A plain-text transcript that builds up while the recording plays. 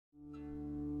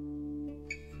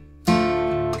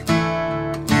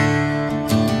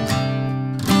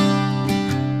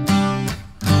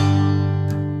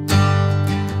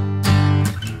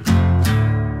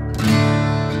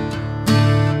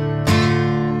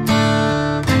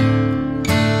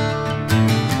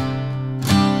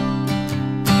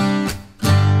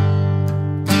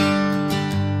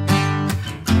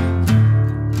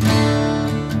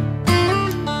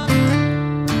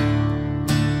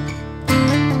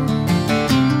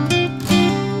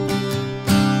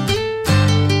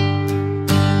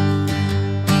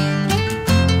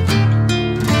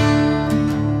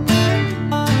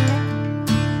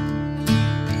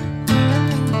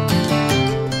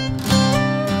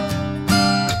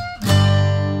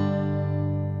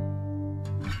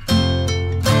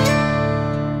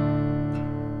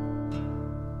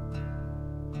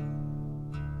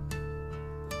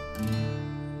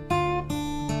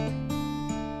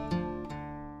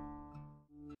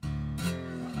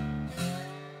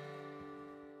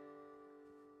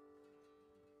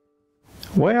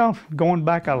Well, going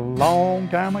back a long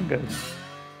time ago,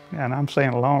 and I'm saying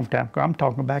a long time ago, I'm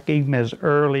talking back even as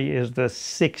early as the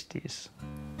 60s,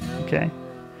 okay?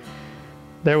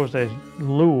 There was a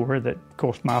lure that, of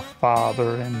course, my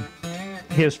father and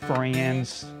his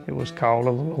friends, it was called,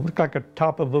 it looked like a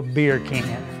top of a beer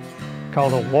can,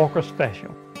 called a Walker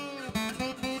Special.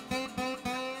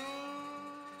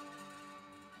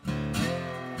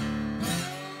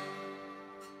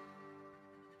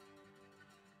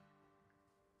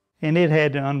 And it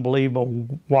had an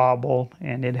unbelievable wobble,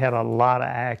 and it had a lot of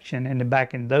action. And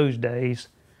back in those days,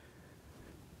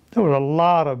 there was a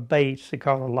lot of baits that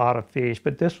caught a lot of fish,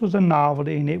 but this was a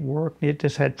novelty, and it worked. It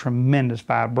just had tremendous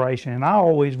vibration, and I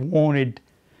always wanted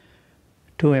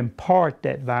to impart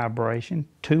that vibration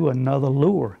to another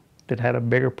lure that had a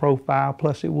bigger profile,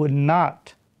 plus it would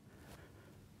not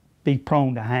be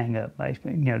prone to hang up,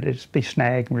 basically. You know, just be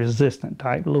snag resistant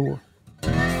type lure.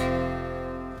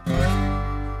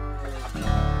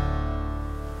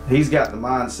 He's got the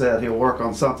mindset, he'll work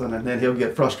on something and then he'll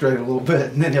get frustrated a little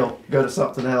bit and then he'll go to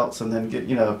something else and then get,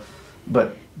 you know,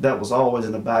 but that was always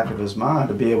in the back of his mind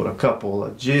to be able to couple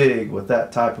a jig with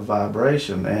that type of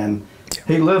vibration. And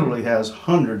he literally has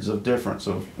hundreds of different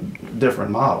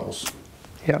models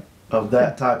of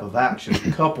that type of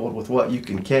action coupled with what you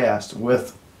can cast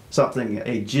with something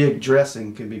a jig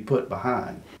dressing can be put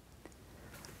behind.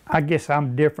 I guess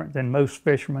I'm different than most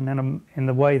fishermen in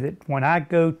the way that when I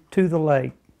go to the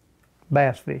lake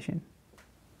bass fishing,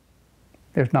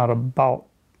 there's not a bought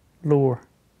lure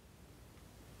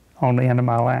on the end of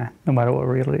my line, no matter what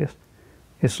reel it is.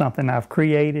 It's something I've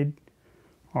created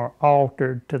or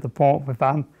altered to the point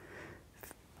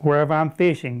wherever I'm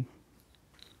fishing,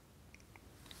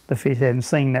 the fish hadn't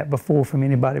seen that before from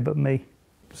anybody but me.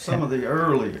 Some of the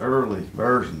early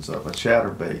versions of a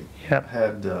chatterbait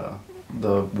had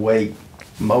the weight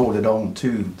molded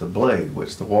onto the blade,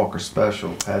 which the Walker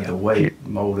Special had the weight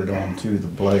molded onto the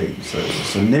blade. So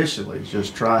it's initially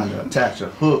just trying to attach a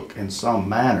hook in some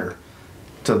manner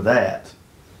to that,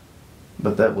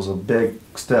 but that was a big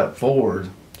step forward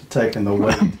to taking the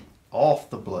weight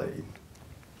off the blade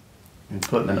and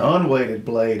putting an unweighted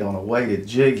blade on a weighted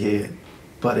jig head.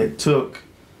 But it took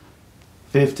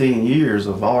 15 years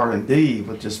of R&D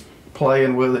with just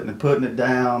playing with it and putting it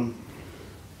down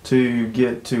to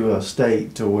get to a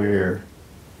state to where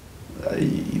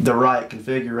the right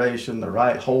configuration, the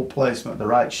right hole placement, the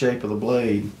right shape of the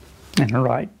blade, and the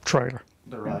right trailer,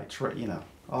 you know,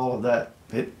 all of that.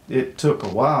 It took a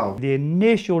while. The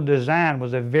initial design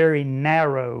was a very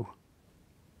narrow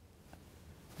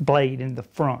blade in the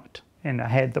front, and I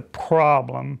had the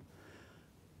problem,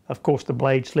 of course, the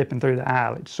blade slipping through the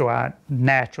eyelets. So I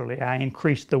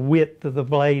increased the width of the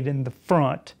blade in the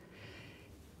front.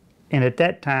 And at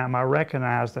that time, I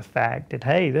recognized the fact that,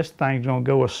 hey, this thing's going to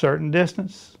go a certain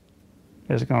distance,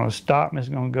 it's going to stop, and it's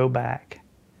going to go back.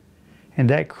 And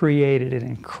that created an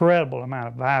incredible amount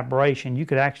of vibration. You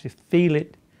could actually feel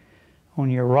it on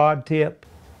your rod tip.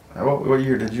 What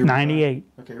year did you? 98.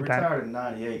 Okay, retired in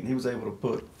 98, and he was able to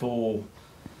put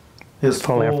his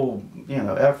full you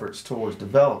know, efforts towards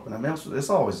developing. I mean, it's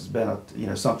always been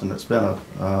something that's been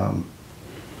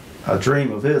a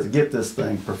dream of his to get this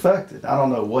thing perfected. I don't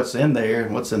know what's in there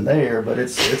and what's in there, but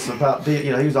it's about being,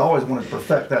 you know, he's always wanted to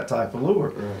perfect that type of lure.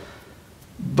 Right.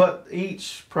 But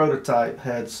each prototype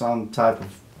had some type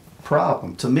of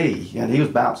problem to me, and he was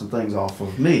bouncing things off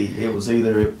of me. It was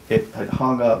either it had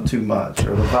hung up too much,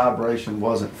 or the vibration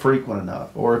wasn't frequent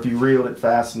enough, or if you reeled it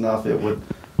fast enough, it would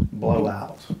blow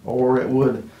out, or it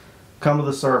would come to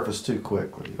the surface too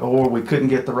quickly, or we couldn't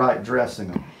get the right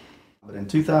dressing on. But in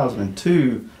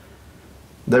 2002,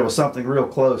 there was something real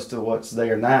close to what's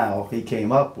there now he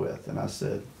came up with, and I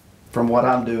said, from what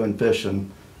I'm doing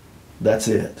fishing, that's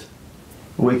it.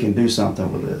 We can do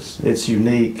something with this. It's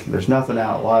unique. There's nothing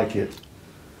out like it.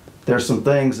 There's some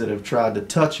things that have tried to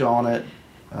touch on it,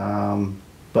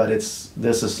 but this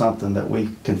is something that we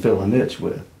can fill a niche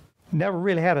with. Never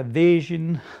really had a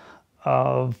vision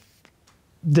of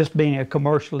this being a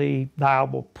commercially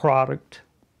viable product.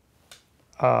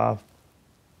 The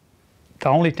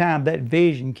only time that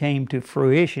vision came to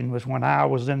fruition was when I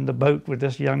was in the boat with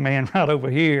this young man right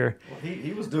over here. Well,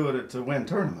 he was doing it to win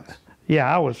tournaments.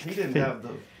 Yeah, I was. He didn't have the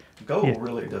goal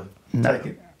really to take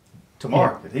it to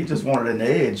market. He just wanted an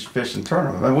edge fishing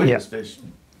tournament. I mean, we just fished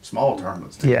small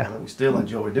tournaments together. We still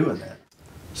enjoy doing that.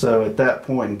 So at that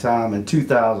point in time, in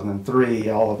 2003,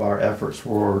 all of our efforts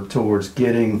were towards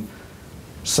getting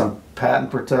some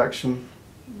patent protection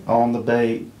on the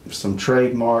bait, some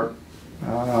trademark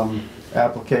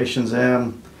applications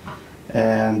in,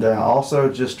 and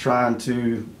also just trying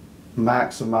to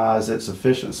maximize its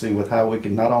efficiency with how we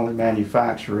can not only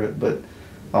manufacture it, but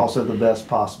also the best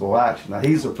possible action. Now,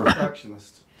 he's a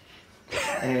perfectionist.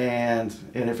 And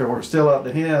if it were still up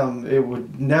to him, it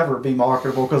would never be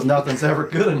marketable because nothing's ever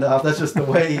good enough. That's just the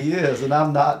way he is, and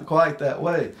I'm not quite that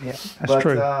way. Yeah, that's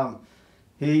true.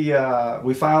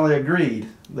 We finally agreed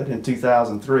that in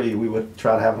 2003 we would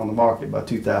try to have it on the market by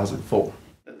 2004.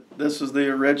 This is the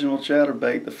original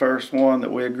Chatterbait, the first one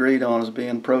that we agreed on as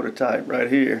being prototype right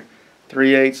here.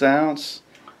 3/8 ounce,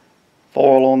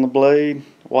 foil on the blade,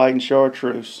 white and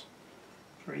chartreuse.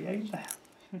 3/8 ounce.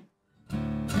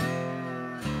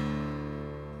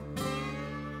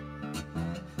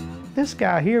 This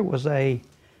guy here was I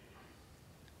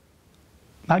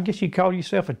guess you'd call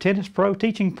yourself a tennis pro,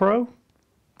 teaching pro,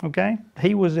 okay?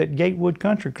 He was at Gatewood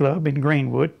Country Club in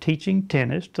Greenwood teaching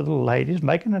tennis to the ladies,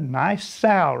 making a nice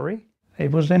salary.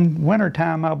 It was in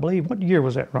wintertime, I believe. What year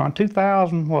was that, Ron?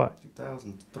 2000 what?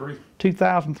 2003.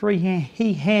 2003.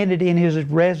 He handed in his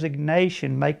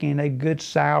resignation, making a good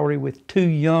salary with 2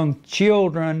 young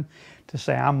children, to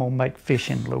say, I'm gonna make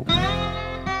fishing lures.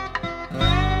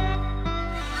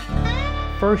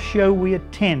 First show we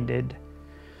attended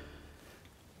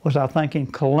was, I think, in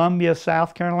Columbia,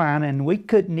 South Carolina, and we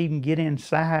couldn't even get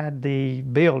inside the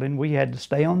building. We had to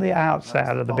stay on the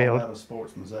outside of the building. That's the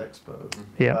Sportsman's Expo.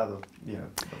 Yeah.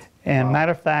 And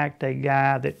matter of fact, a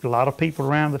guy that a lot of people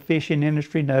around the fishing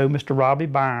industry know, Mr. Robbie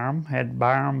Byram, had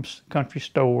Byram's Country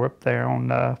Store up there on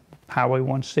Highway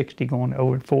 160 going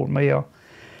over to Fort Mill.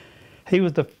 He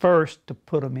was the first to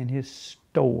put them in his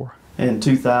store. In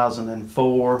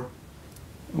 2004,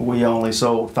 we only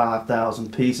sold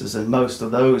 5,000 pieces, and most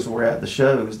of those were at the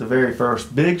shows. The very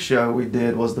first big show we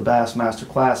did was the Bassmaster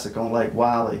Classic on Lake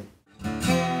Wiley.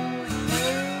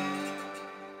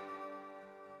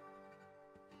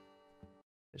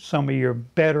 Some of your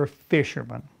better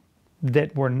fishermen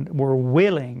that were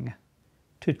willing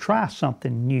to try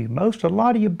something new. A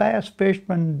lot of you bass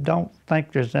fishermen don't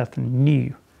think there's nothing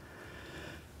new.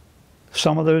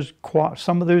 Some of those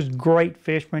great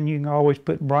fishermen, you can always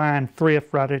put Brian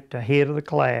Thrift right at the head of the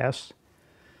class.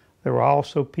 There were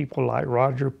also people like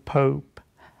Roger Pope,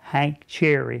 Hank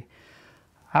Cherry.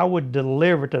 I would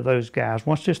deliver to those guys.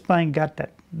 Once this thing got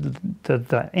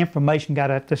the information got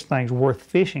out this thing's worth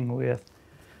fishing with,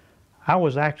 I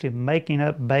was actually making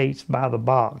up baits by the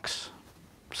box,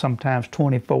 sometimes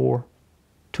 24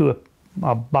 to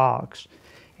a box,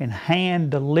 and hand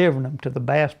delivering them to the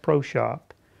Bass Pro Shop.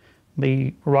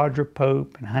 Be Roger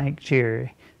Pope and Hank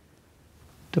Cherry,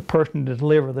 the person to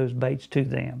deliver those baits to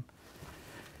them.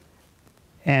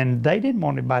 And they didn't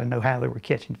want anybody to know how they were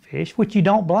catching fish, which you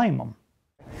don't blame them.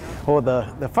 Well,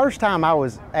 the first time I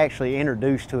was actually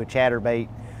introduced to a chatterbait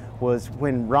was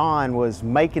when Ron was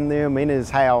making them in his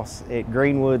house at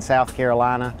Greenwood, South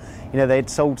Carolina. You know, they'd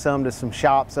sold some to some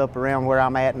shops up around where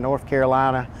I'm at in North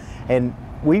Carolina, and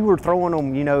we were throwing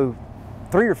them, you know,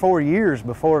 3 or 4 years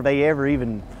before they ever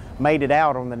even made it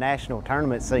out on the national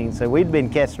tournament scene. So we'd been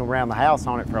catching them around the house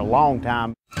on it for a long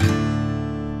time.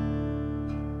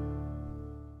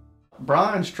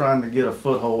 Brian's trying to get a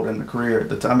foothold in the career at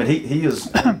the time. I mean, he is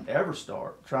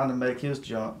Everstart, trying to make his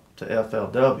jump to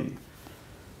FLW.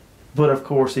 But of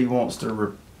course he wants to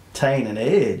retain an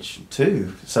edge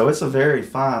too. So it's a very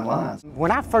fine line.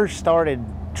 When I first started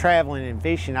traveling and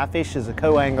fishing, I fished as a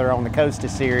co-angler on the Costa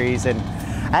Series, and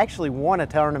I actually won a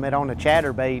tournament on a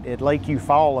chatterbait at Lake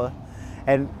Eufaula.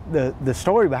 And the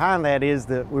story behind that is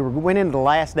that we went into the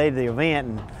last day of the event,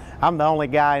 and I'm the only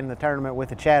guy in the tournament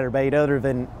with a chatterbait other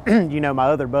than, you know, my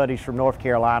other buddies from North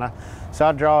Carolina. So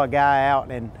I draw a guy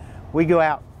out, and we go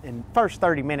out. In the first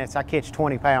 30 minutes, I catch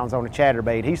 20 pounds on a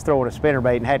chatterbait. He's throwing a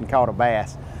spinnerbait and hadn't caught a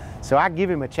bass. So I give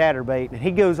him a chatterbait, and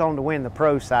he goes on to win the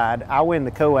pro side. I win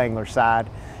the co-angler side.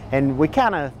 And we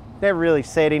kind of never really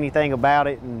said anything about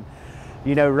it. And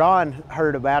you know, Ron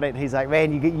heard about it, and he's like,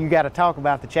 man, you got to talk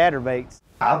about the chatterbaits.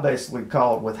 I basically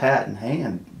called with hat in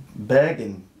hand,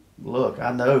 begging, look,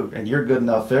 I know, and you're a good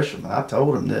enough fisherman. I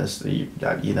told him this, you're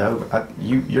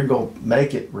going to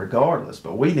make it regardless,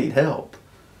 but we need help.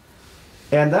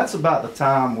 And that's about the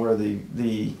time where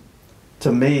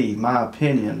to me, my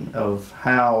opinion of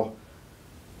how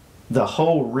the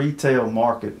whole retail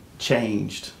market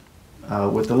changed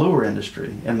with the lure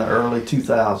industry in the early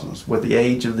 2000s, with the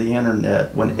age of the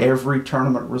internet, when every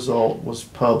tournament result was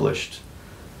published.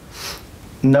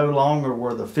 No longer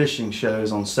were the fishing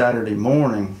shows on Saturday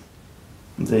morning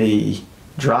the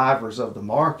drivers of the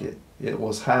market. It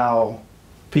was how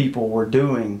people were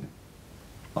doing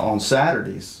on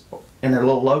Saturdays in their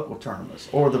little local tournaments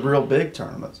or the real big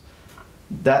tournaments.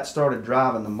 That started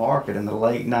driving the market in the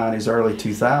late 90s, early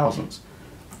 2000s.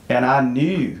 And I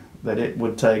knew that it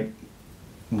would take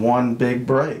one big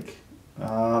break.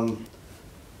 And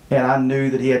I knew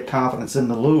that he had confidence in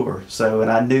the lure. And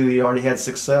I knew he already had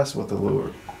success with the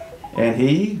lure. And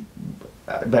he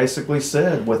basically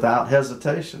said, without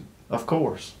hesitation, of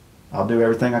course, I'll do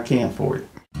everything I can for you.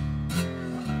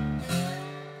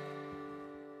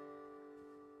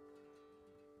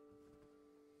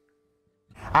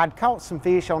 I'd caught some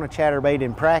fish on a chatterbait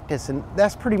in practice, and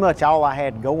that's pretty much all I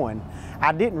had going.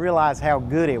 I didn't realize how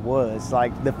good it was.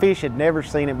 Like, the fish had never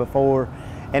seen it before,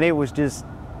 and it was just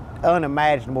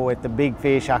unimaginable at the big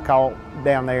fish I caught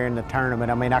down there in the tournament.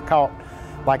 I mean, I caught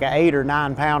like an 8 or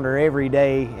 9 pounder every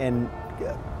day, and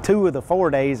 2 of the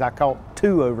 4 days I caught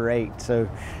 2 over 8. So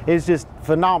it's just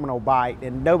phenomenal bite,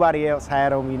 and nobody else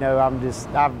had them. You know,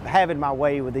 I'm having my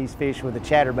way with these fish with a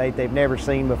chatterbait they've never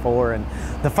seen before. And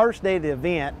the first day of the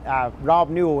event, Rob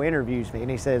Newell interviews me, and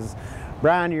he says,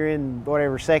 "Brian, you're in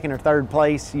whatever 2nd or 3rd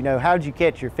place. You know, how'd you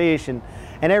catch your fish?" And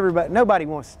nobody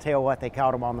wants to tell what they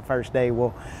caught them on the first day.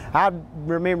 Well, I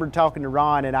remembered talking to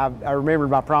Ron, and I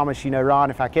remembered my promise. You know, Ron,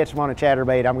 if I catch them on a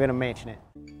chatterbait, I'm going to mention it.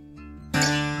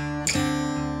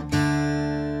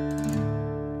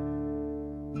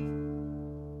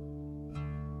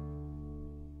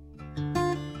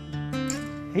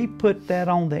 He put that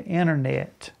on the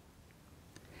internet.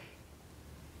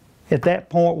 At that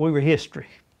point, we were history.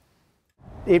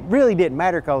 It really didn't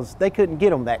matter because they couldn't get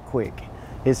them that quick.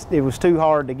 It was too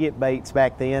hard to get baits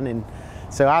back then, and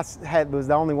so I was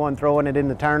the only one throwing it in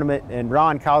the tournament. And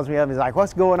Ron calls me up and he's like,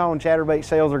 "What's going on? Chatterbait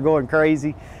sales are going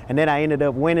crazy." And then I ended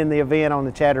up winning the event on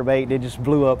the chatterbait, and it just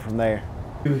blew up from there.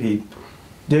 He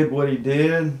did what he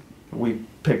did. We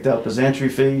picked up his entry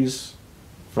fees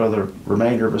for the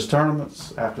remainder of his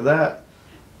tournaments after that.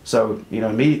 So, you know,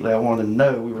 immediately I wanted to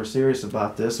know we were serious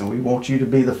about this, and we want you to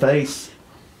be the face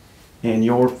in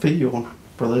your field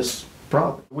for this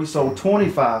product. We sold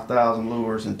 25,000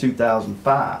 lures in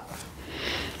 2005,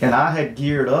 and I had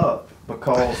geared up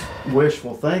because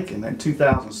wishful thinking in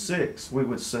 2006 we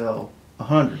would sell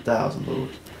 100,000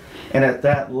 lures, and at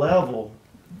that level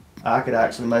I could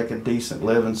actually make a decent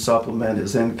living, supplement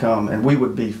his income, and we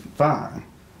would be fine.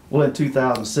 Well, in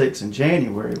 2006 in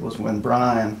January was when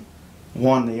Brian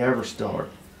won the Everstart,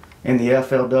 and the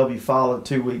FLW followed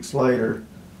 2 weeks later,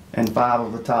 and 5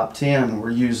 of the top 10 were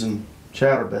using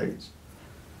chatterbaits,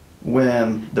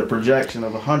 when the projection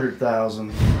of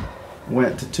 100,000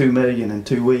 went to 2 million in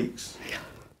 2 weeks.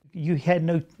 You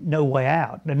had no way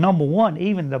out. The number one,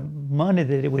 even the money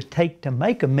that it would take to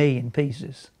make 1 million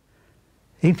pieces,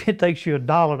 even if it takes you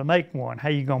 $1 to make one, how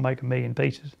you gonna make 1 million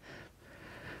pieces?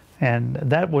 And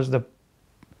that was a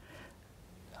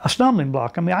stumbling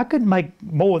block. I mean, I couldn't make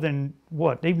more than,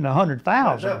 what, even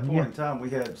 100,000. At that point in time,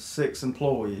 we had 6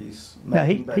 employees. Yeah,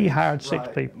 he hired 6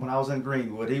 people. When I was in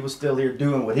Greenwood, he was still here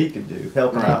doing what he could do,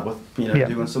 helping out with, you know,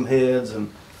 doing some heads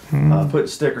and putting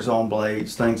stickers on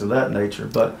blades, things of that nature.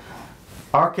 But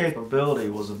our capability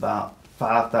was about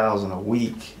 5,000 a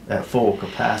week at full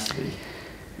capacity.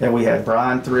 And we had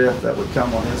Brian Thrift that would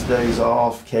come on his days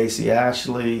off, Casey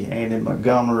Ashley, Andy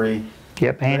Montgomery.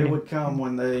 Yep, Andy. They would come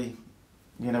when they,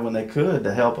 you know, when they could,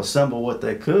 to help assemble what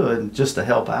they could, just to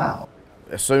help out.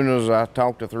 As soon as I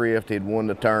talked to Thrift, he'd won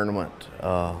the tournament.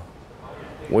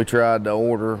 We tried to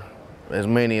order as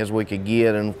many as we could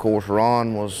get, and of course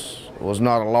Ron was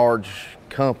not a large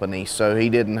company, so he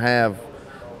didn't have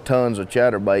tons of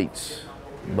chatterbaits,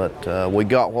 but we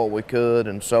got what we could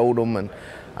and sold them. And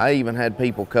I even had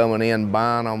people coming in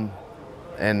buying them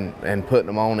and putting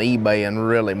them on eBay and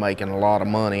really making a lot of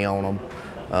money on them.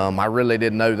 I really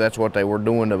didn't know that's what they were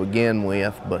doing to begin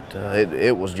with, but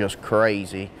it was just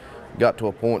crazy. Got to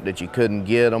a point that you couldn't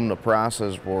get them. The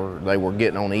prices they were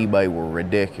getting on eBay were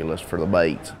ridiculous for the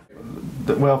baits.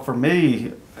 Well, for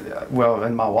me,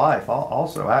 and my wife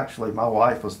also, actually, my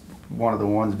wife was one of the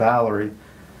ones, Valerie.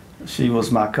 She was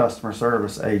my customer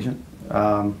service agent.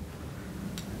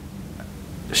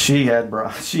 She had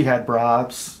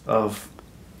bribes of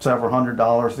several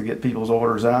 $100s to get people's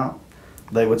orders out.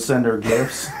 They would send her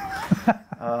gifts.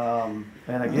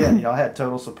 And again, you know, I had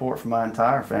total support from my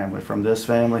entire family, from this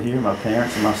family here, my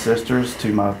parents and my sisters,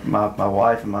 to my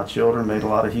wife and my children. Made a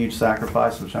lot of huge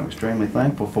sacrifices, which I'm extremely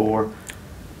thankful for.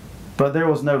 But there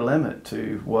was no limit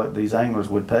to what these anglers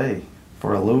would pay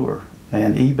for a lure.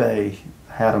 And eBay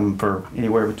had them for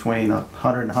anywhere between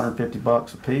 $100 and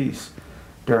 $150 a piece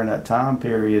during that time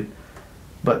period.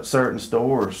 But certain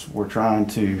stores were trying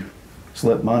to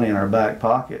slip money in our back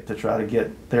pocket to try to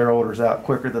get their orders out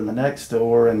quicker than the next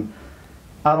store. And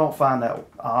I don't find that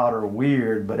odd or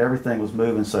weird, but everything was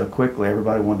moving so quickly.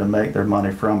 Everybody wanted to make their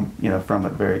money from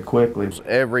it very quickly.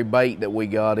 Every bait that we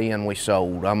got in, we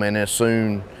sold. I mean, as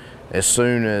soon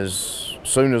as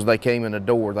soon as they came in the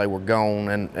door, they were gone,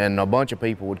 and a bunch of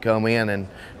people would come in and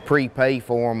prepay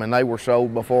for them, and they were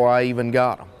sold before I even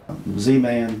got them.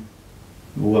 Z-Man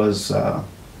was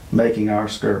making our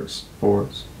skirts for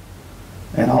us,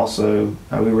 and also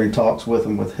we were in talks with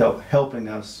them with helping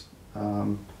us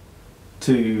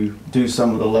to do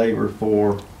some of the labor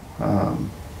for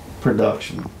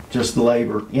production, just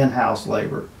labor, in-house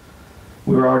labor.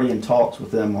 We were already in talks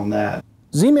with them on that.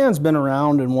 Z-Man's been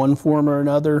around in one form or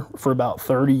another for about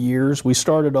 30 years. We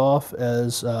started off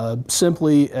as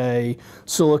simply a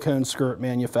silicone skirt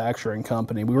manufacturing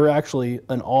company. We were actually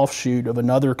an offshoot of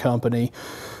another company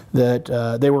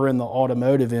that they were in the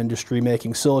automotive industry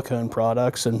making silicone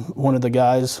products, and one of the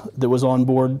guys that was on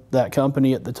board that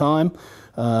company at the time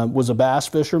was a bass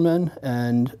fisherman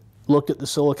and looked at the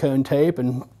silicone tape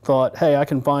and thought, hey, I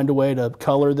can find a way to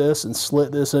color this and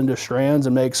slit this into strands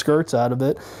and make skirts out of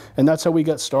it. And that's how we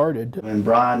got started. When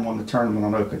Brian won the tournament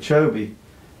on Okeechobee,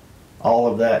 all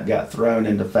of that got thrown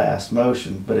into fast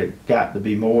motion, but it got to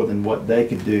be more than what they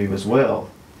could do as well,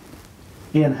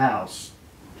 in-house,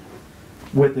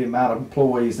 with the amount of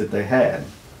employees that they had.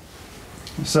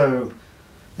 So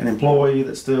an employee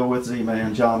that's still with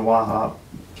Z-Man, John Wahop,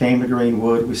 came to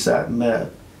Greenwood. We sat and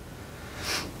met.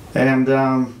 And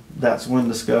that's when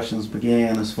discussions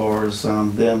began as far as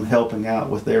them helping out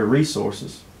with their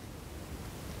resources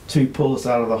to pull us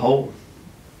out of the hole,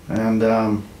 and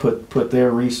put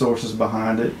their resources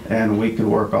behind it, and we could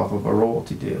work off of a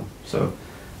royalty deal. So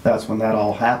that's when that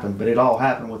all happened. But it all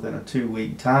happened within a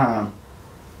 2-week time,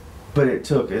 but it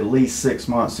took at least 6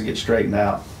 months to get straightened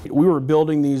out. We were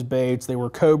building these baits. They were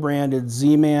co-branded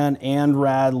Z-Man and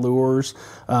Rad lures.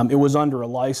 It was under a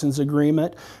license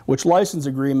agreement, which license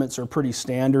agreements are pretty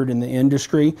standard in the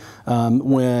industry.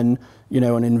 When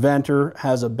an inventor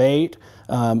has a bait,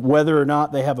 whether or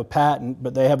not they have a patent,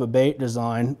 but they have a bait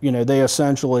design, they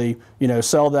essentially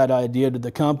sell that idea to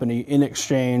the company in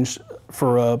exchange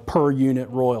for a per unit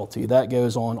royalty. That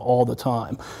goes on all the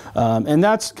time. And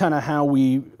that's kind of how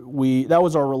that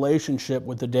was our relationship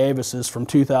with the Davises from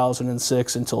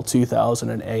 2006 until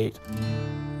 2008.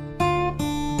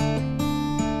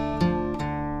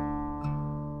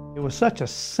 It was such a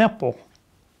simple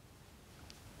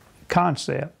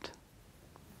concept.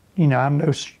 I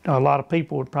know a lot of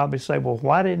people would probably say, well,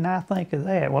 why didn't I think of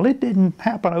that? Well, it didn't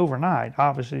happen overnight,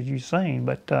 obviously, as you've seen,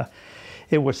 but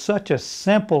it was such a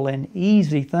simple and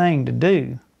easy thing to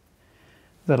do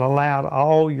that allowed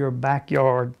all your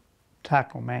backyard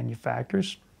tackle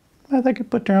manufacturers, they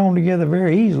could put their own together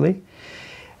very easily,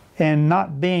 and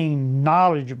not being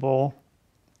knowledgeable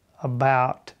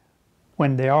about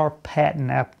when there are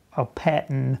patent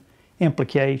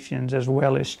implications, as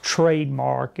well as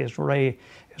trademark, as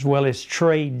well as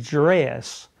trade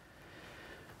dress.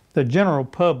 The general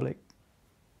public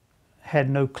had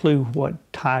no clue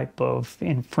what type of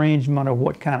infringement or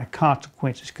what kind of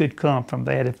consequences could come from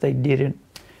that if they didn't.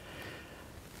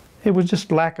 It was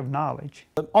just lack of knowledge.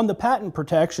 On the patent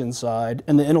protection side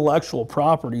and the intellectual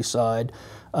property side,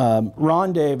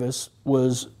 Ron Davis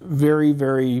was very,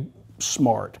 very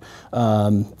smart.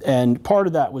 And part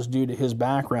of that was due to his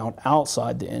background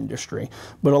outside the industry.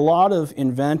 But a lot of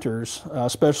inventors,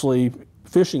 especially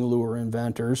fishing lure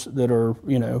inventors that are,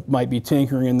 might be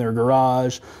tinkering in their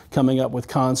garage, coming up with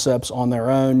concepts on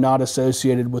their own, not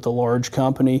associated with a large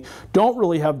company, don't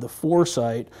really have the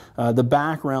foresight, the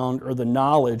background, or the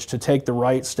knowledge to take the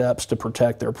right steps to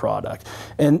protect their product.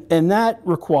 And that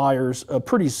requires a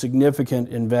pretty significant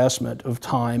investment of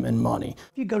time and money.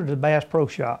 If you go to the Bass Pro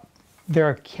Shop, there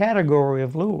are a category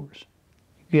of lures.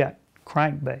 You got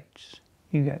crankbaits,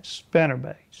 you got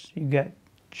spinnerbaits, you got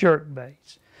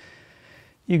jerkbaits.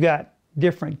 You got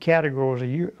different categories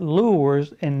of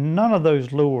lures, and none of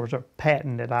those lures are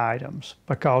patented items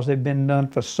because they've been done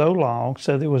for so long.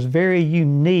 So it was very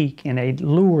unique in a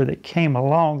lure that came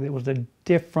along that was a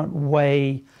different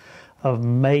way of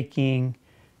making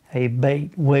a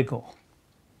bait wiggle.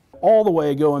 All the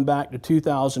way going back to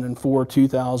 2004,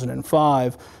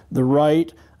 2005, the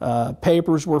right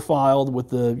papers were filed with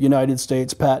the United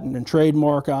States Patent and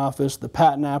Trademark Office. The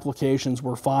patent applications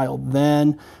were filed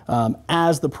then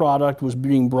as the product was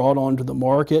being brought onto the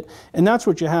market. And that's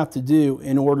what you have to do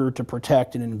in order to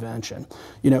protect an invention.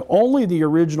 Only the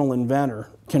original inventor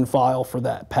can file for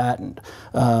that patent.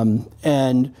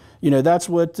 That's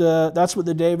what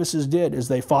the Davises did, is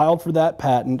they filed for that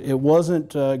patent. It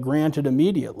wasn't granted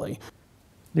immediately.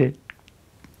 It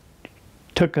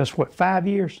took us, 5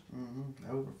 years?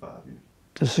 Over 5 years.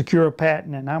 To secure a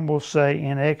patent, and I'm going to say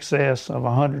in excess of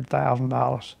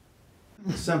 $100,000.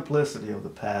 The simplicity of the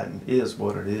patent is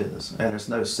what it is, and it's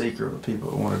no secret for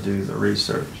people that want to do the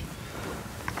research.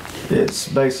 It's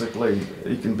basically,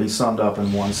 it can be summed up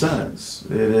in one sentence.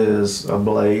 It is a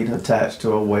blade attached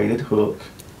to a weighted hook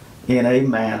in a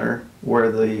manner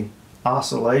where the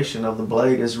oscillation of the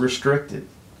blade is restricted.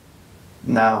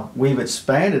 Now, we've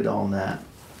expanded on that,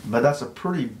 but that's a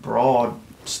pretty broad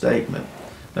statement.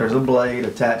 There's a blade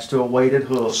attached to a weighted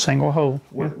hook. Single hole.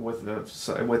 With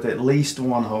at least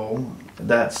one hole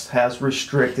that has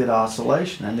restricted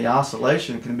oscillation. And the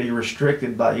oscillation can be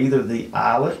restricted by either the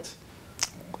eyelet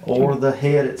or the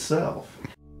head itself.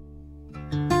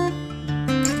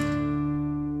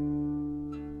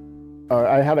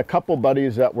 I had a couple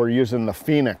buddies that were using the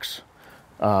Phoenix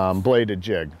bladed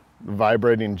jig,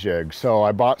 vibrating jig. So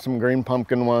I bought some green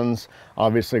pumpkin ones.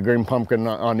 Obviously green pumpkin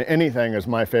on anything is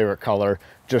my favorite color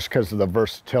just because of the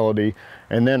versatility.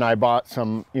 And then I bought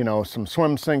some, you know, some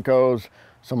Swim Cincos,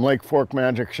 some Lake Fork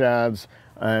Magic Shads.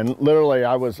 And literally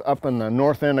I was up in the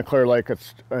north end of Clear Lake.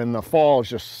 It's in the fall, it's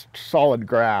just solid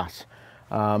grass.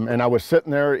 And I was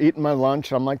sitting there eating my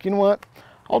lunch. I'm like, you know what?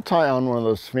 I'll tie on one of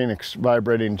those Phoenix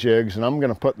vibrating jigs and I'm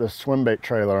gonna put this swim bait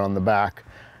trailer on the back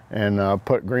and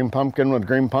put green pumpkin with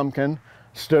green pumpkin.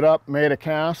 Stood up, made a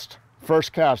cast.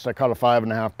 First cast, I caught a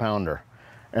 5.5 pounder.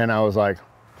 And I was like,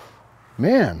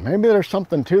 man, maybe there's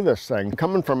something to this thing.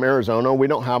 Coming from Arizona, we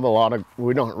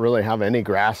don't really have any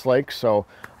grass lakes. So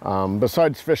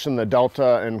besides fishing the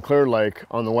Delta and Clear Lake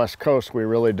on the West Coast, we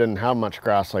really didn't have much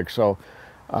grass lake. So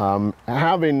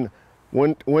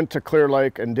went to Clear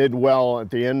Lake and did well at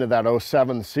the end of that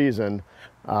 07 season,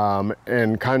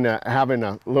 and kind of having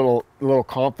a little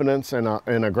confidence in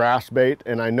a grass bait.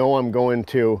 And I know I'm going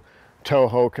to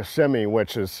Toho Kissimmee,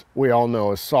 which is, we all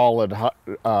know, is solid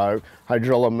hydrilla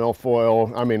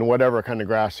milfoil. I mean, whatever kind of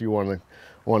grass you want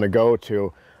to go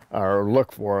to or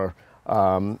look for.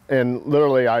 And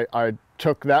literally I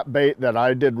took that bait that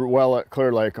I did well at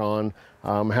Clear Lake on,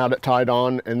 had it tied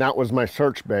on, and that was my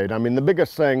search bait. I mean, the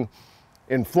biggest thing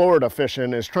in Florida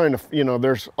fishing is trying to, you know,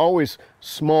 there's always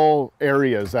small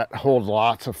areas that hold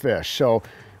lots of fish. So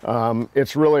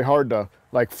it's really hard to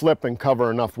like flip and cover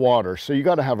enough water. So you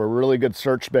got to have a really good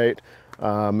search bait.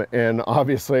 And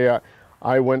obviously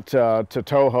I went to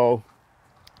Toho,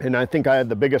 and I think I had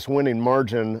the biggest winning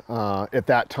margin at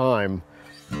that time.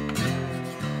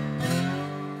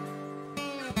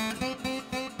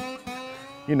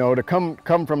 You know, to come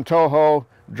from Toho,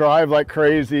 drive like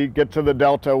crazy, get to the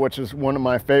Delta, which is one of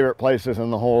my favorite places in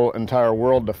the whole entire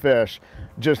world to fish.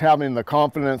 Just having the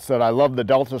confidence that I love the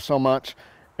Delta so much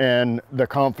and the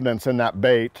confidence in that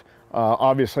bait.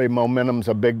 Obviously momentum's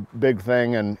a big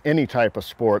thing in any type of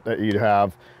sport that you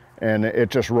have, and it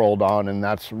just rolled on, and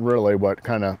that's really what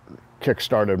kind of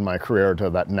kick-started my career to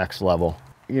that next level.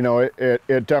 You know,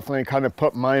 it definitely kind of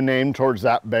put my name towards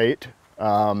that bait,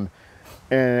 and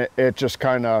it just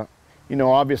kind of, you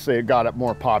know, obviously it got it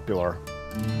more popular.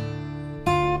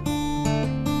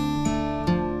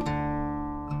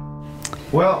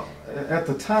 Well, at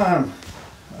the time,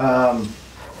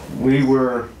 we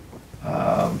were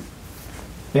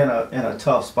in a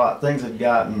tough spot. Things had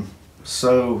gotten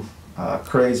so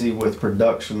crazy with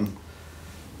production.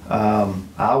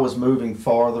 I was moving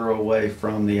farther away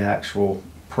from the actual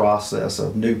process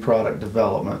of new product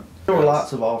development. There were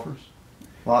lots of offers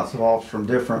from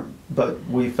different, but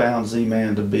we found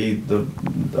Z-Man to be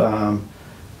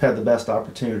had the best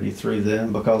opportunity through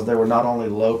them because they were not only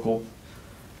local,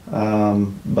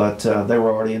 but they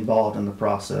were already involved in the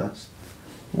process.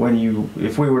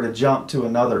 If we were to jump to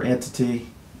another entity,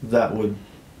 that would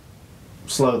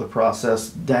slow the process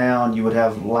down. You would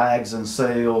have lags in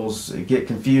sales. It'd get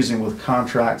confusing with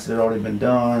contracts that had already been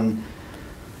done.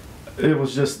 It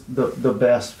was just the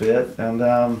best fit, and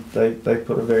they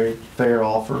put a very fair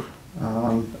offer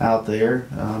out there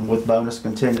with bonus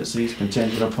contingencies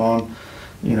contingent upon,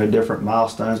 you know, different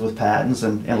milestones with patents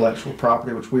and intellectual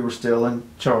property, which we were still in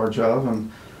charge of,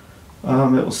 and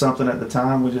it was something at the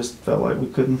time we just felt like we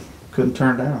couldn't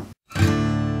turn down.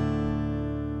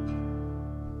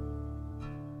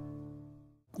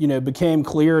 You know, it became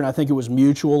clear, and I think it was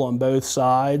mutual on both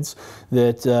sides,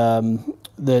 that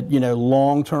that, you know,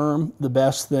 long term, the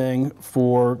best thing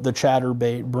for the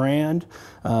Chatterbait brand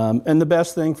and the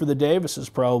best thing for the Davises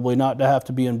probably not to have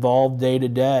to be involved day to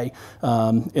day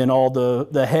in all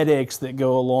the headaches that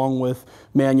go along with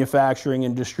manufacturing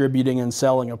and distributing and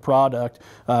selling a product,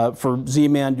 for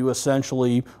Z-Man to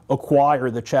essentially acquire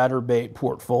the Chatterbait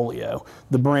portfolio.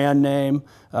 The brand name,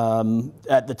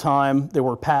 at the time there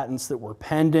were patents that were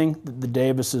pending that the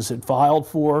Davises had filed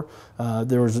for.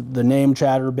 There was the name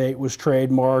Chatterbait was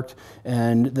trademarked,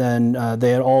 and then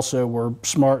they had also were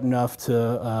smart enough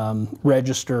to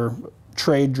register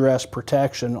trade dress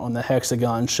protection on the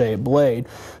hexagon shaped blade.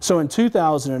 So in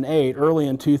 2008, early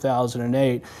in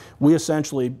 2008, we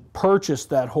essentially purchased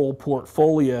that whole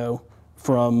portfolio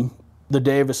from the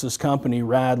Davis's company,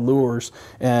 Rad Lures,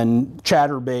 and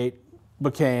Chatterbait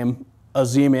became a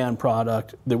Z-Man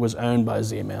product that was owned by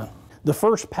Z-Man. The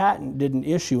first patent didn't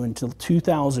issue until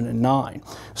 2009.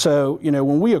 So, you know,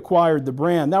 when we acquired the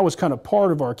brand, that was kind of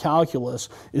part of our calculus,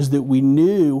 is that we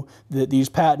knew that these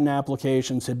patent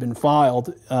applications had been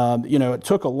filed. You know, it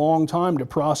took a long time to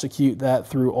prosecute that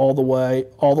through all the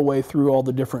way through all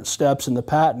the different steps in the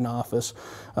patent office.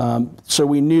 So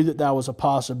we knew that that was a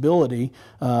possibility,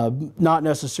 not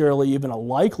necessarily even a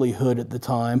likelihood at the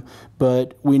time,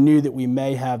 but we knew that we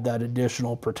may have that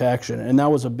additional protection. And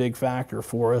that was a big factor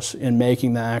for us in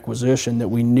making the acquisition, that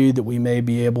we knew that we may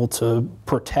be able to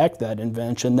protect that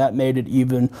invention. That made it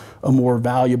even a more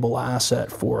valuable asset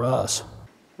for us.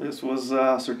 This was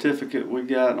a certificate we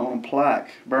got on a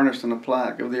plaque, burnished on a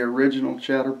plaque of the original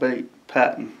Chatterbait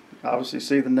patent. Obviously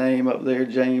see the name up there,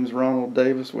 James Ronald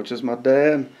Davis, which is my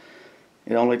dad.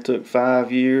 It only took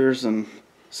 5 years and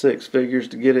 6 figures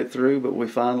to get it through, but we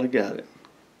finally got it.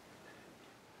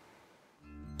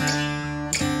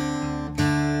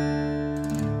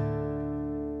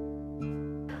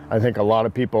 I think a lot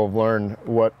of people have learned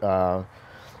what,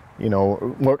 you know,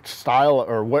 what style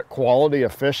or what quality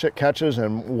of fish it catches,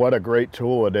 and what a great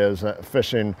tool it is at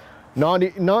fishing.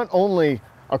 Not only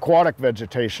aquatic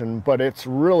vegetation, but it's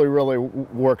really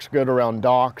works good around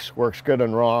docks, works good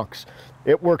in rocks.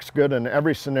 It works good in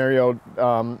every scenario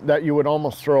that you would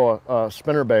almost throw a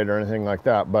spinnerbait or anything like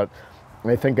that. But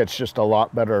I think it's just a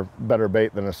lot better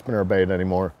bait than a spinnerbait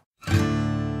anymore.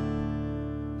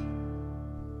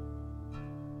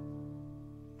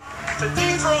 To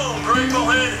dethrone Great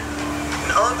Bullheaded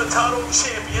and earn the title of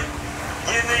champion,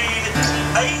 you need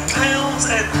 8 pounds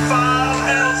and 5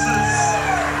 ounces.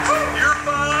 Your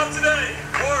 5 today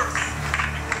worth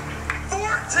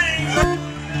 14.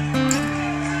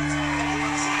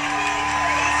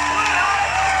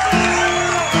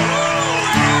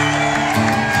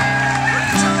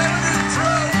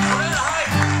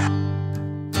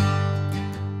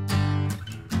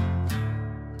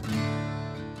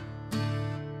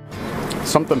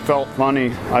 Something felt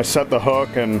funny. I set the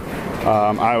hook and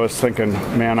I was thinking,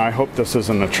 man, I hope this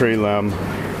isn't a tree limb.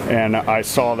 And I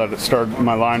saw that it started,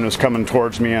 my line was coming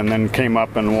towards me, and then came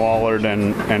up and wallered,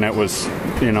 and it was,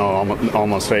 you know,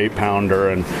 almost 8-pounder,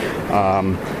 and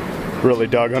really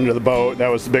dug under the boat. That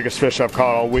was the biggest fish I've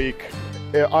caught all week.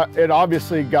 It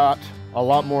obviously got a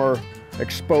lot more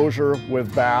exposure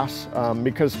with bass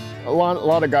because a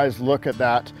lot of guys look at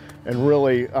that and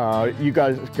really, you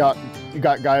got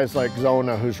guys like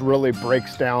Zona who's really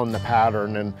breaks down the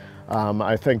pattern, and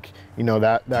I think, you know,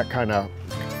 that kind of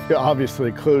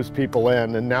obviously clues people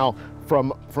in. And now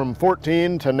from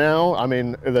 14 to now, I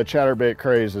mean, the chatterbait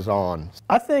craze is on.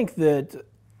 I think that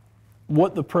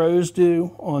what the pros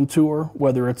do on tour,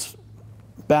 whether it's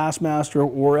Bassmaster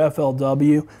or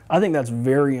FLW, I think that's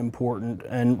very important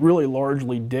and really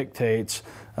largely dictates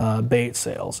bait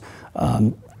sales.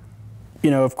 You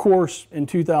know, of course, in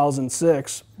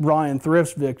 2006, Ryan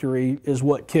Thrift's victory is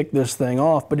what kicked this thing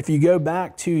off. But if you go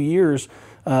back 2 years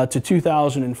to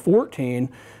 2014,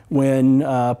 when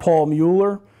Paul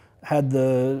Mueller had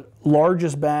the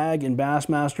largest bag in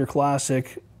Bassmaster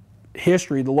Classic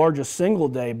history, the largest single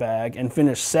day bag, and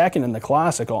finished second in the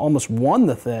Classic, almost won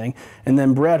the thing. And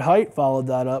then Brett Hite followed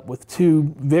that up with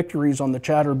 2 victories on the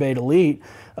Chatterbait Elite.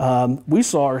 We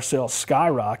saw our sales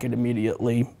skyrocket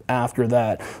immediately after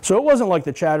that. So it wasn't like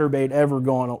the Chatterbait ever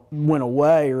went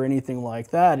away or anything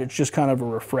like that. It's just kind of a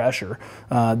refresher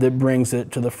that brings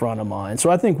it to the front of mind. So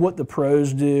I think what the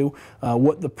pros do,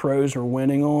 what the pros are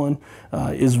winning on,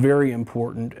 is very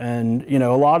important. And, you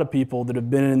know, a lot of people that have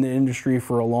been in the industry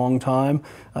for a long time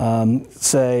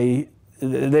say,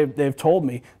 they've told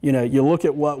me, you know, you look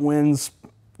at what wins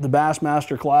the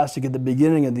Bassmaster Classic at the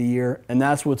beginning of the year, and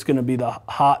that's what's going to be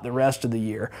the rest of the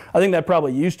year. I think that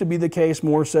probably used to be the case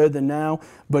more so than now,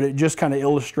 but it just kind of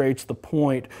illustrates the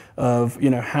point of,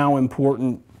 you know, how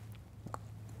important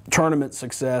tournament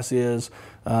success is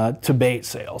to bait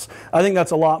sales. I think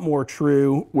that's a lot more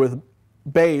true with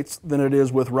baits than it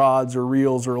is with rods or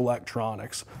reels or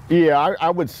electronics. Yeah,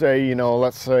 I would say, you know,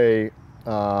 let's say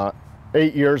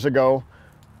 8 years ago,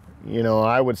 you know,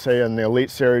 I would say in the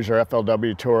Elite Series or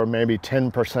FLW Tour, maybe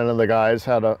 10% of the guys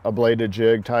had a bladed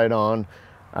jig tied on.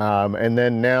 And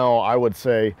then now I would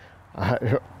say,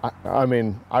 I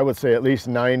mean, I would say at least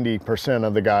 90%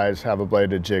 of the guys have a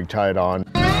bladed jig tied on.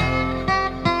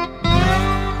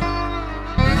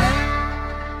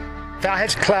 I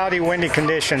had cloudy, windy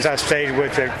conditions. I stayed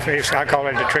with I call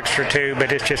it a Trickster 2,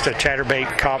 but it's just a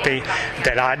Chatterbait copy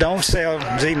that I don't sell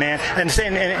Z-Man. And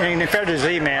in fair to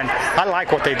Z-Man, I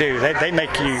like what they do. They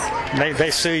make you,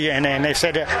 they sue you, and they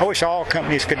said, I wish all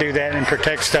companies could do that and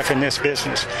protect stuff in this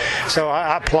business. So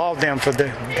I applaud them for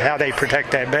how they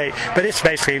protect that bait. But it's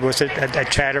basically was a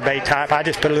Chatterbait type. I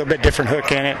just put a little bit different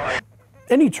hook in it.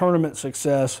 Any tournament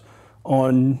success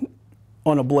on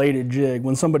a bladed jig,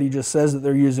 when somebody just says that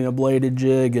they're using a bladed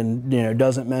jig and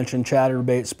doesn't mention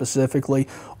chatterbait specifically,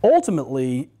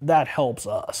 ultimately that helps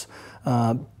us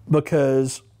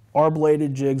because our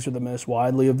bladed jigs are the most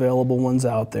widely available ones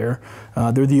out there.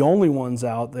 They're the only ones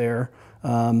out there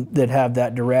that have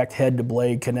that direct head to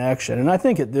blade connection. And I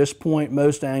think at this point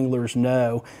most anglers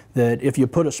know that if you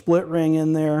put a split ring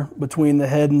in there between the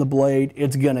head and the blade,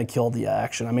 it's going to kill the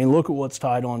action. I mean, look at what's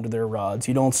tied onto their rods.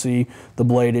 You don't see the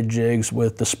bladed jigs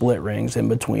with the split rings in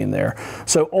between there.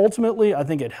 So ultimately I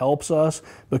think it helps us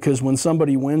because when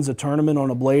somebody wins a tournament on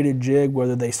a bladed jig,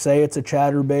 whether they say it's a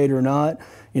chatterbait or not,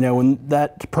 when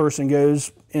that person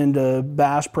goes into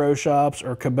Bass Pro Shops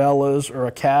or Cabela's or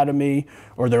Academy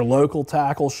or their local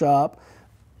tackle shop,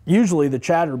 usually the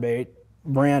Chatterbait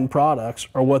brand products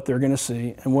are what they're going to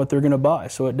see and what they're going to buy.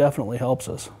 So it definitely helps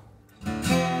us.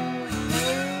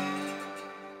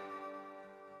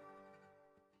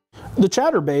 The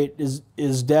Chatterbait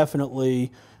is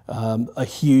definitely a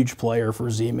huge player for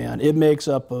Z-Man. It makes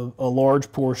up a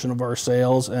large portion of our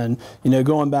sales, and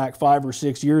going back 5 or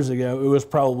 6 years ago, it was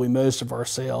probably most of our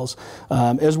sales.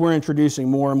 As we're introducing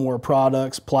more and more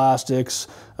products, plastics,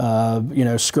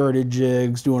 skirted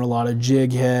jigs, doing a lot of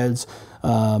jig heads,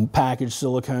 packaged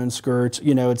silicone skirts,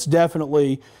 it's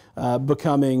definitely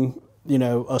becoming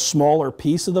a smaller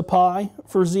piece of the pie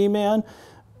for Z-Man,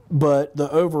 but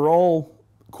the overall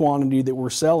quantity that we're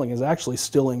selling is actually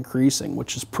still increasing,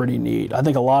 which is pretty neat. I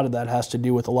think a lot of that has to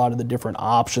do with a lot of the different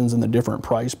options and the different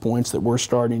price points that we're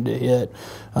starting to hit.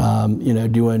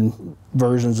 Doing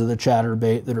versions of the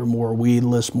Chatterbait that are more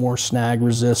weedless, more snag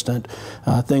resistant,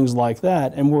 things like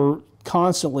that. And we're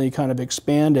constantly kind of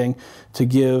expanding to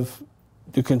give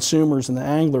the consumers and the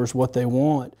anglers what they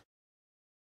want.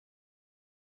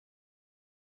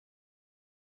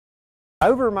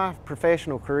 Over my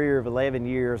professional career of 11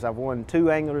 years, I've won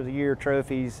 2 Angler of the Year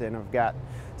trophies, and I've got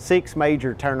 6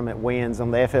 major tournament wins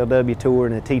on the FLW Tour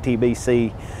and the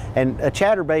TTBC. And a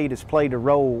Chatterbait has played a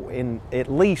role in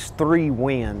at least 3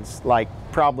 wins, like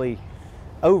probably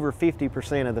over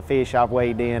 50% of the fish I've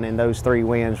weighed in those 3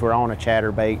 wins were on a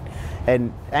Chatterbait.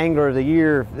 And Angler of the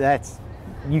Year,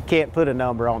 you can't put a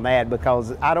number on that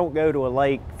because I don't go to a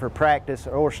lake for practice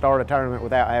or start a tournament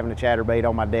without having a Chatterbait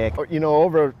on my deck.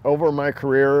 Over my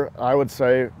career, I would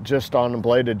say just on a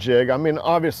bladed jig. I mean,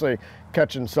 obviously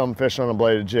catching some fish on a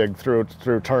bladed jig through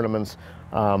tournaments.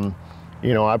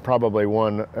 I probably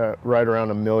won right around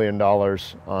 $1 million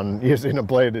on using a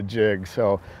bladed jig.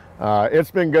 So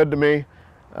it's been good to me.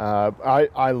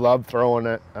 I love throwing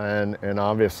it, and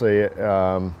obviously,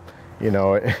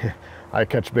 I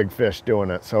catch big fish doing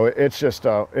it. So it's just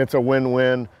it's a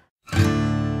win-win.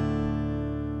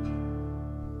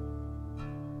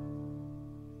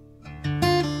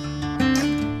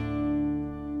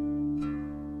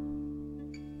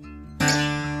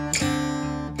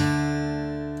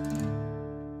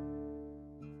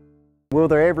 Will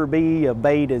there ever be a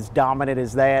bait as dominant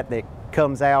as that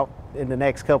comes out in the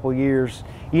next couple years?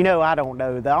 I don't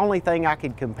know. The only thing I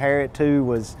could compare it to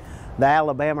was the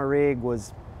Alabama rig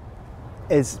was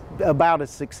about as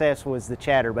successful as the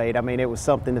Chatterbait. I mean, it was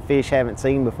something the fish haven't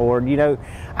seen before.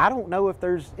 I don't know if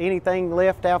there's anything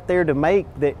left out there to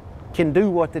make that can do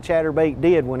what the Chatterbait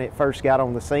did when it first got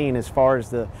on the scene as far as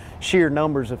the sheer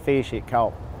numbers of fish it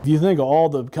caught. If you think of all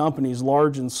the companies,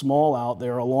 large and small, out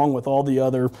there, along with all the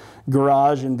other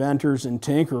garage inventors and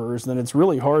tinkerers, then it's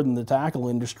really hard in the tackle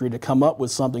industry to come up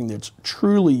with something that's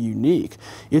truly unique.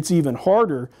 It's even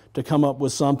harder to come up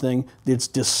with something that's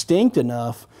distinct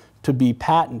enough to be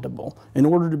patentable. In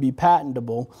order to be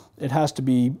patentable, it has to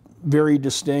be very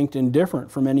distinct and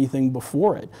different from anything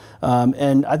before it.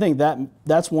 And I think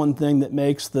that's one thing that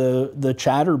makes the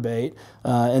Chatterbait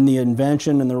and the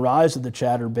invention and the rise of the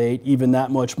Chatterbait even that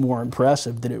much more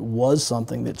impressive, that it was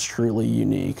something that's truly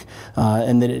unique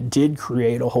and that it did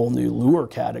create a whole new lure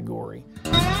category.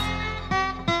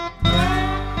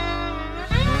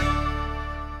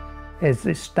 As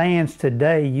it stands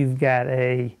today, you've got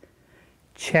a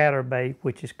Chatterbait,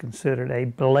 which is considered a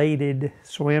bladed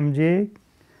swim jig.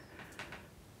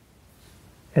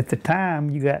 At the time,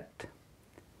 you got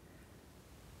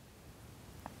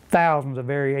thousands of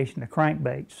variations of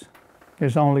crankbaits.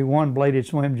 There's only one bladed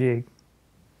swim jig.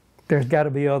 There's got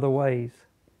to be other ways.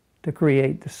 to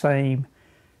create the same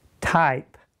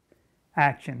type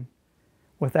action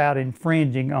without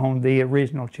infringing on the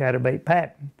original chatterbait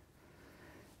patent.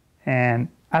 And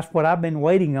that's what I've been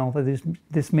waiting on for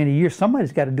this many years.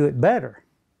 Somebody's got to do it better.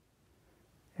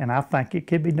 And I think it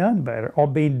could be done better, or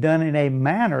be done in a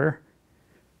manner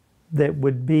that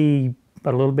would be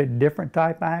a little bit different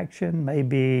type action,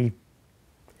 maybe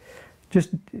just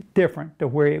different to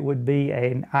where it would be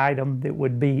an item that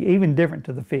would be even different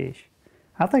to the fish.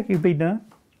 I think it could be done.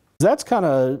 That's kind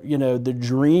of, you know, the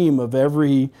dream of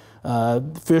every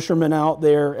fisherman out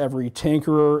there, every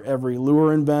tinkerer, every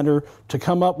lure inventor, to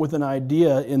come up with an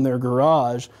idea in their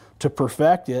garage, to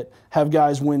perfect it, have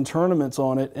guys win tournaments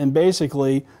on it, and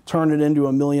basically turn it into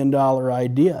 $1 million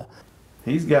idea.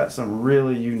 He's got some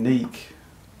really unique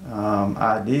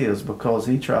ideas, because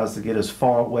he tries to get as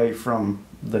far away from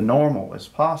the normal as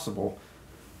possible.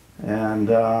 And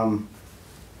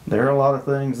there are a lot of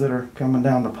things that are coming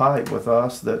down the pipe with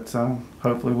us that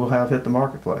hopefully we'll have hit the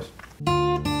marketplace.